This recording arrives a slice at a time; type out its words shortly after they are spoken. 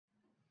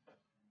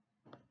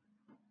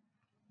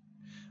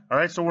All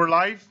right, so we're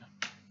live.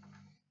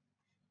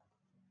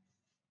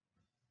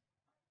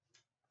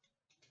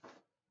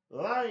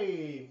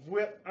 Live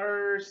with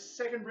our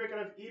second break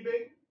out of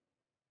eBay.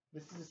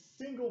 This is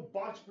a single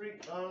box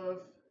break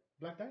of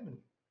Black Diamond.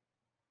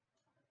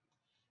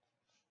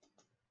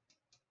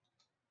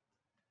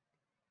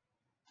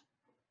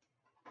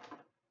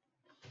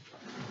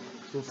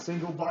 So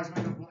single box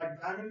break of Black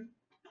Diamond.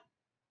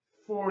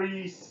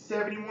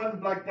 4071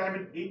 Black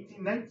Diamond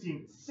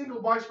 1819.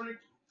 Single box break.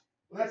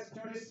 Let's do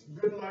this.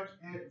 Good luck,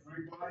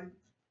 everybody.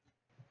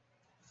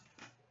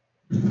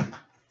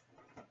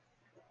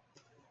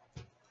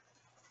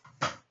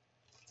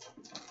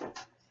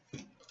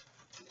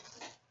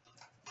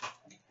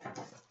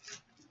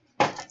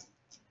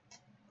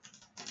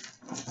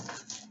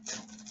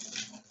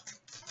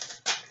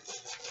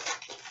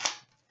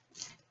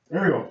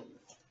 There we go.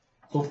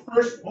 So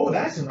first, oh,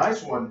 that's a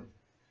nice one.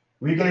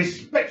 We got a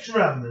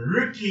Spectrum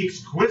Rookie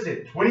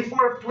Exquisite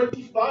 24 of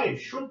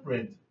 25 short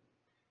print.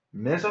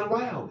 Minnesota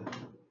Wild.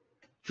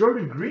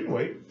 Jordan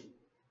Greenway.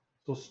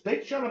 So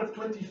Spectrum out of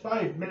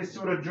 25.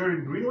 Minnesota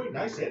Jordan Greenway.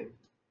 Nice hit.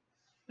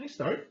 Nice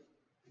start.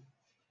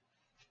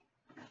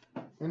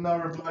 And now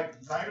our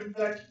Black Diamond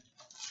deck.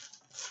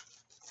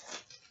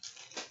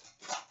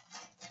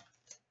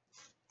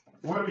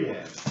 What do we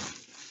have?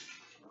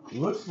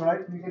 Looks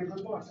like we get a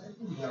good box. I think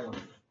we got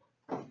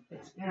one.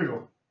 Here we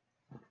go.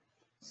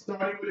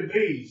 Starting with the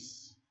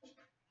base.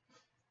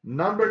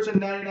 Number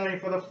 299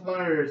 for the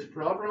Flyers.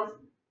 Provorov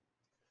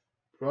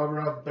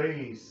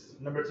base.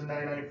 Number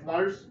 299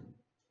 Flyers.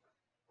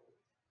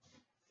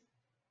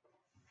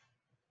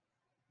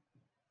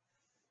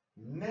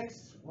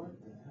 Next, what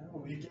the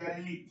hell? We got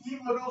a Team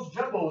Logos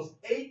Jumbos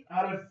 8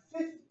 out of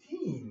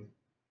 15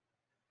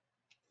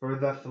 for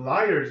the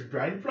Flyers.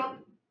 Brian Propp.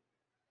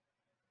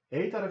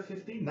 8 out of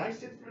 15.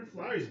 Nice hit for the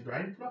Flyers.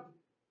 Brian Propp.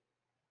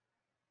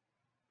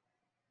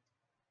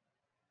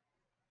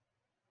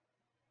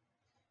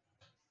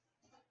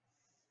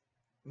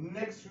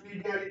 Next, we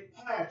got a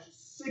patch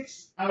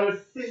 6 out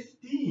of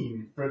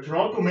 15 for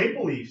Toronto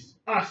Maple Leafs.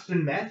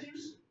 Austin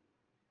Matthews.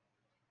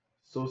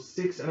 So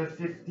 6 out of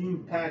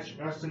 15 patch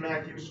Austin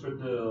Matthews for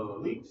the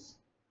Leafs.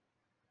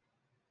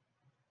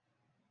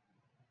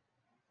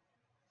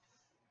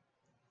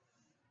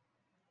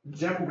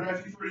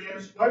 Gemography for the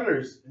Edmonton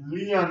Oilers.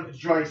 Leon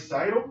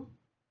Draisaitl.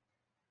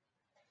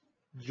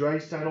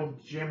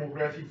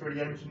 Gemography for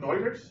the Edmonton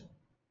Oilers.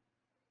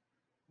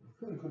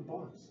 Really good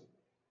box.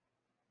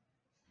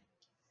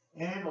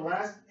 And the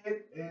last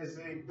hit is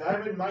a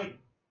Diamond Mite.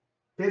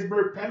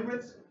 Pittsburgh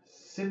Penguins,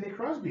 Sidney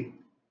Crosby.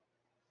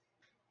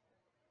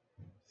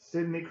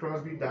 Sidney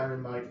Crosby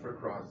Diamond Mite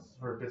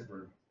for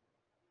Pittsburgh.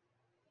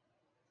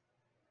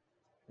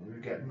 And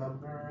we got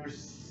number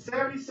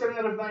 77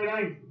 out of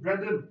 99,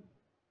 Brendan.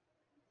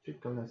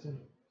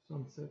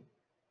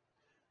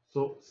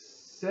 So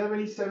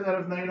 77 out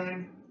of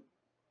 99,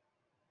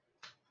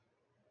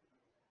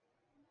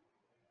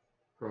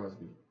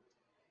 Crosby.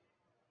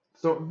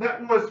 So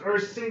that was our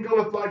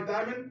single of Black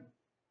Diamond.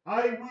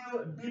 I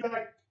will be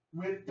back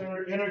with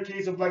our inner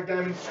case of Black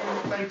Diamond soon.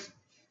 Thanks